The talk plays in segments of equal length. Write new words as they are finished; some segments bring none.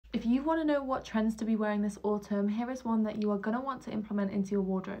you want to know what trends to be wearing this autumn, here is one that you are going to want to implement into your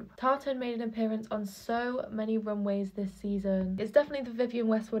wardrobe. Tartan made an appearance on so many runways this season. It's definitely the Vivienne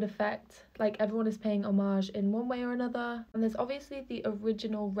Westwood effect, like everyone is paying homage in one way or another. And there's obviously the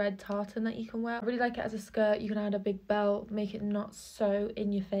original red tartan that you can wear. I really like it as a skirt. You can add a big belt, make it not so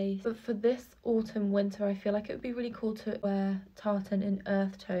in your face. But for this autumn winter, I feel like it would be really cool to wear tartan in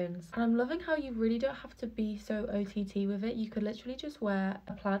earth tones. And I'm loving how you really don't have to be so OTT with it. You could literally just wear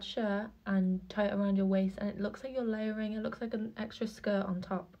a plaid shirt and tie it around your waist, and it looks like you're layering. It looks like an extra skirt on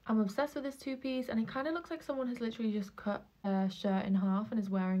top. I'm obsessed with this two-piece, and it kind of looks like someone has literally just cut a shirt in half and is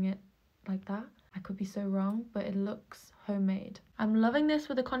wearing it like that. I could be so wrong, but it looks homemade. I'm loving this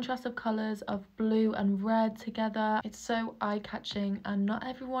with the contrast of colours of blue and red together. It's so eye-catching, and not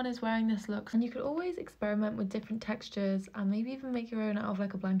everyone is wearing this look. And you could always experiment with different textures and maybe even make your own out of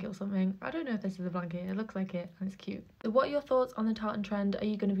like a blanket or something. I don't know if this is a blanket. It looks like it and it's cute. So what are your thoughts on the tartan trend? Are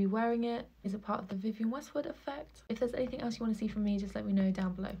you going to be wearing it? Is it part of the Vivienne Westwood effect? If there's anything else you want to see from me, just let me know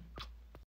down below.